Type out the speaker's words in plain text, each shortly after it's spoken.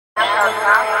Hello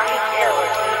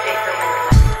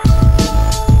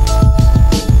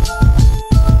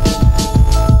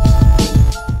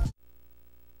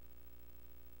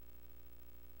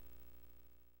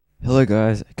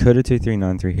guys,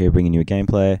 Coda2393 here, bringing you a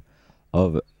gameplay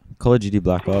of Call of Duty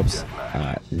Black Ops.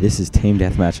 This is Team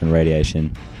Deathmatch on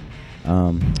Radiation.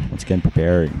 Once again,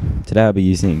 preparing. Today I'll be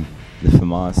using the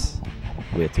FAMAS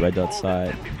with red dot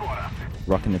sight,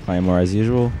 rocking the Claymore as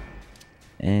usual,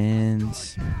 and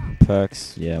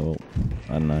perks. Yeah, well,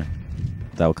 I don't know.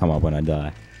 That will come up when I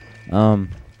die.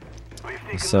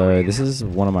 So this is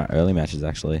one of my early matches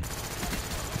actually.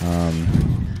 I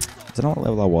don't know what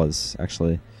level I was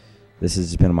actually. This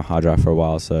has been on my hard drive for a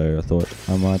while, so I thought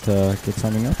I might get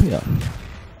something up here.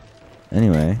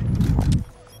 Anyway,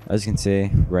 as you can see,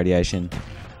 Radiation.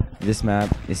 This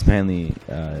map is mainly,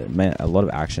 a lot of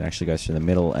action actually goes through the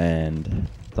middle and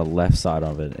the left side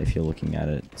of it, if you're looking at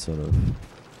it sort of,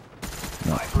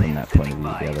 not from that point of view,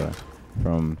 the other.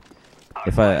 From,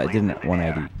 if I did an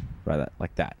 180, right,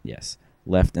 like that, yes.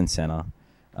 Left and center.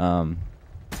 A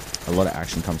lot of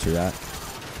action comes through that.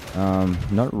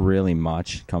 Not really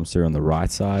much comes through on the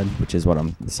right side, which is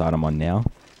the side I'm on now,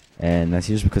 and that's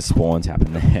usually because spawns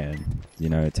happen there, and, you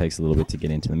know, it takes a little bit to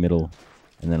get into the middle,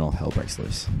 and then all hell breaks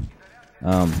loose.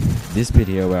 This bit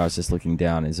here where I was just looking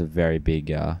down is a very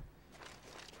big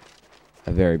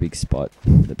spot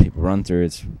that people run through.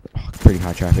 It's pretty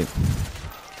high traffic,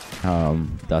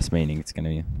 thus meaning it's going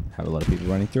to have a lot of people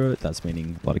running through it, thus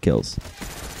meaning a lot of kills.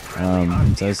 So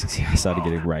as you can see, I started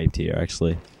getting raped here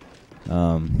actually.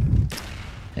 And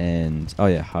oh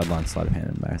yeah, hardline, sleight of hand,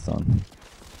 and marathon.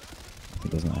 I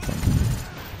think it was marathon.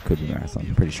 Could be marathon.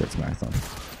 I'm pretty sure it's marathon.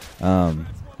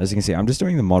 As you can see, I'm just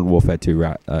doing the Modern Warfare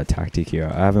 2 tactic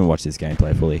here. I haven't watched this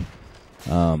gameplay fully.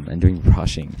 And doing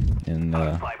rushing. And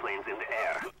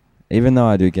even though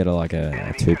I do get a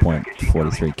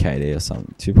 2.43 KD or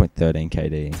something, 2.13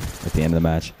 KD at the end of the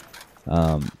match,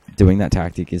 doing that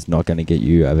tactic is not going to get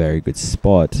you a very good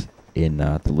spot in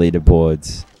the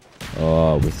leaderboards.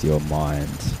 Or with your mind and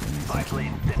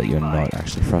thinking that you're not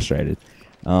actually frustrated.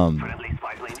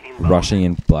 Rushing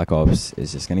in Black Ops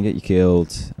is just going to get you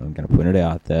killed. I'm going to put it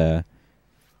out there.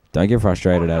 Don't get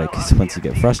frustrated at it, because once you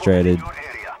get frustrated,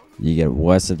 you get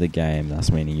worse at the game. That's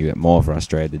meaning you get more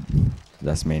frustrated.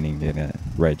 That's meaning you're going to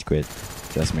rage quit.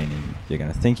 That's meaning you're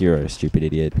going to think you're a stupid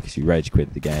idiot because you rage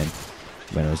quit the game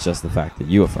when it was just the fact that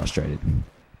you were frustrated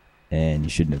and you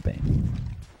shouldn't have been.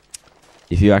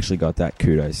 If you actually got that,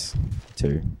 kudos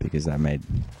too, because that made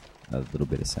a little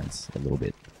bit of sense. A little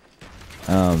bit.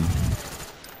 Oh,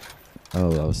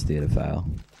 that was theater fail.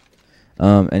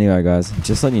 Anyway, guys,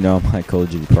 just letting you know my Call of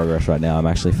Duty progress right now. I'm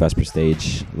actually first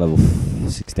prestige, level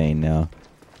 16 now.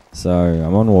 So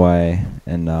I'm on the way,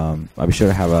 and I'll be sure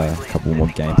to have a couple more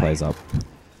gameplays up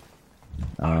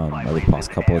over the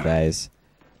past couple of days.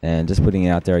 And just putting it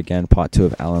out there again, part 2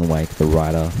 of Alan Wake, The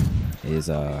Writer, is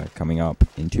coming up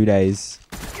in 2 days,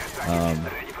 or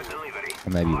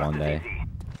maybe 1 day,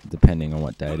 depending on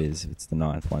what day it is. If it's the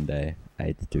 9th, 1 day,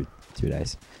 8th, 2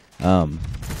 days.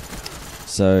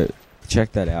 So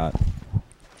check that out.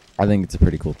 I think it's a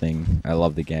pretty cool thing. I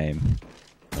love the game,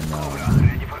 and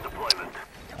I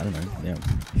don't know. Yeah,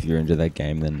 if you're into that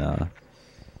game, then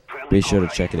be sure to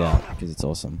check it out because it's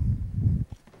awesome.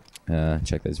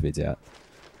 Check those vids out.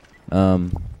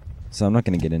 So I'm not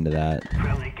going to get into that,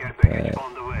 but,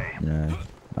 you know,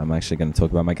 I'm actually going to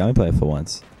talk about my gameplay for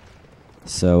once.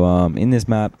 So, in this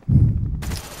map,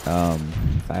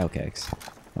 fail cakes.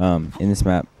 In this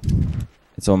map,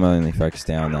 it's all mainly focused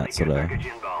down that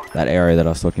that area that I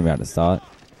was talking about at the start.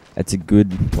 It's a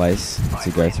good place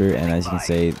to go through, and as you can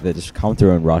see, they just come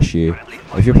through and rush you.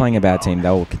 If you're playing a bad team, they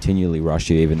will continually rush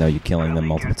you even though you're killing them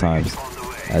multiple times,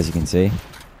 as you can see.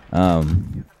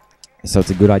 So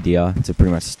it's a good idea to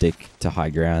pretty much stick to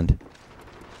high ground.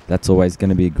 That's always going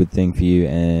to be a good thing for you,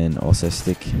 and also if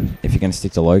you're going to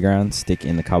stick to low ground, stick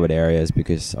in the covered areas,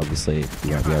 because obviously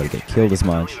you won't be able to get killed as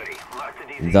much.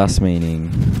 Thus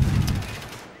meaning,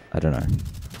 I don't know,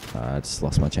 I just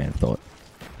lost my chain of thought.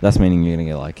 Thus meaning you're going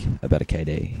to get like a better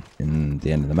KD in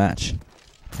the end of the match.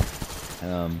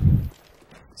 So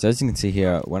as you can see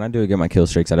here, when I do get my kill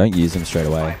streaks, I don't use them straight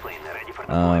away.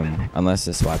 Unless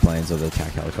they're spy planes or the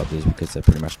attack helicopters, because they're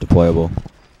pretty much deployable.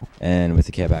 And with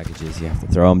the care packages, you have to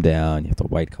throw them down, you have to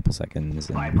wait a couple seconds,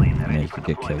 and you can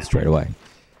get killed straight away.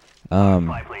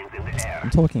 I'm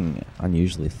talking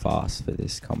unusually fast for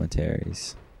this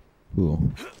commentaries.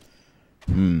 Ooh.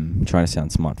 Trying to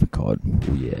sound smart for COD.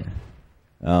 Ooh, yeah.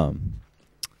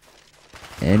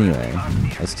 Anyway, as you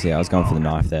can see, I was going for the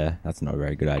knife there. That's not a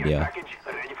very good idea.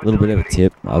 A little bit of a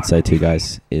tip, I would say to you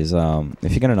guys, is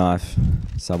if you're going to knife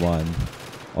someone,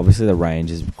 Obviously, the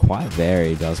range is quite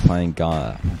varied. I was playing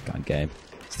gun game,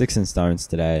 sticks and stones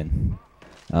today. And,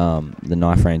 the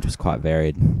knife range was quite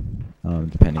varied,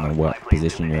 depending on what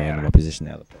position you're in and what position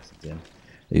the other person's in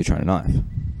that you're trying to knife.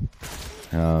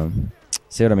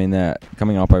 See what I mean there?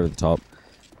 Coming up over the top,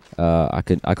 I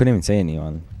couldn't even see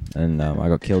anyone, and I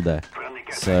got killed there.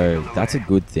 So that's a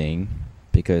good thing,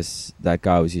 because that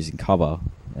guy was using cover,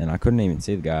 and I couldn't even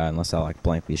see the guy unless I like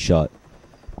blankly shot.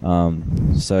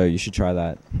 So you should try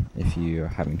that if you're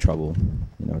having trouble,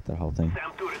 with that whole thing.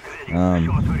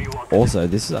 Also, I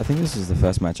think this is the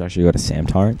first match I actually got a Sam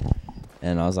Tyrant,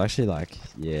 and I was actually like,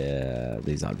 yeah,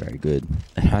 these aren't very good.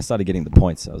 And I started getting the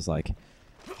points. So I was like,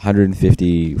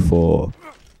 150 for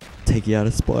taking out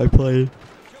a spy plane,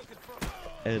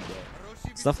 and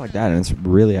stuff like that. And it's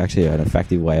really actually an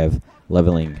effective way of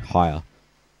leveling higher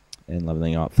and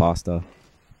leveling up faster.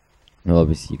 Well,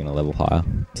 obviously you're going to level higher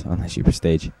unless you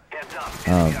prestige.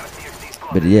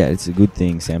 But yeah, it's a good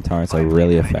thing. Sam Tyrants are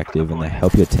really effective, and they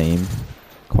help your team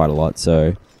quite a lot.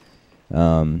 So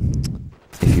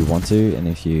if you want to, and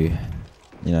if you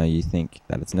think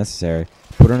that it's necessary,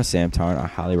 put on a Sam Tyrant. I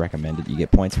highly recommend it. You get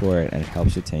points for it, and it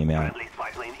helps your team out.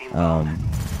 What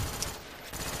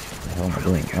the hell am I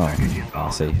doing? Oh,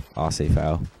 RC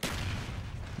fail.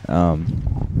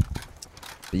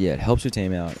 But yeah, it helps your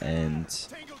team out, and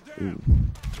ooh,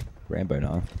 Rambo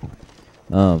knife.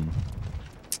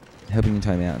 Helping your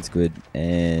team out is good,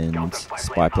 and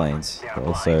spy planes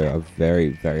also are very,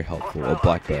 very helpful, or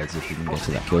blackbirds if you can get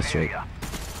to that kill streak.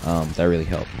 They really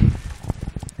help,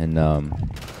 and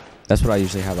that's what I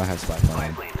usually have. I have spy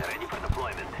plane.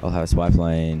 I'll have a spy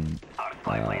plane,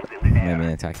 maybe an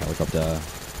attack helicopter,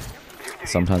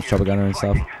 sometimes chopper gunner and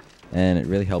stuff, and it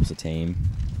really helps the team.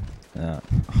 Not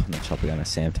chopper gunner,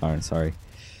 Sam Tyrant, sorry.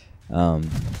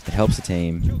 It helps the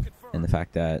team, and the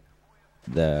fact that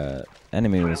the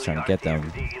enemy was trying to get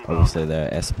them, obviously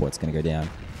their air support's going to go down,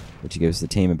 which gives the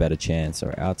team a better chance,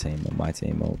 or our team, or my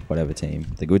team, or whatever team,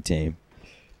 the good team,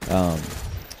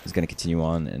 is going to continue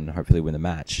on and hopefully win the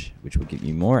match, which will give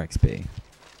you more XP.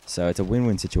 So it's a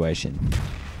win-win situation.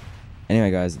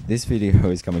 Anyway guys, this video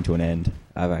is coming to an end.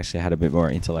 I've actually had a bit more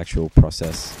intellectual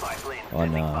process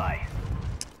on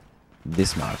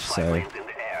this match, so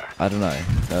I don't know,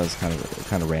 that was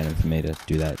kind of random for me to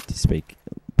do that, to speak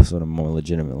sort of more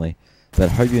legitimately. But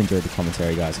I hope you enjoyed the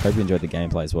commentary, guys. Hope you enjoyed the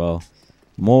gameplay as well.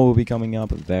 More will be coming up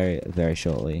very, very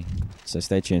shortly, so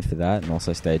stay tuned for that, and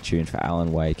also stay tuned for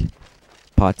Alan Wake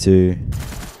Part 2,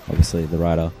 obviously the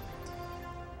writer.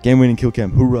 Game winning kill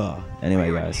cam, hoorah!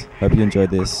 Anyway guys, hope you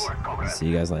enjoyed this. See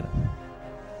you guys later.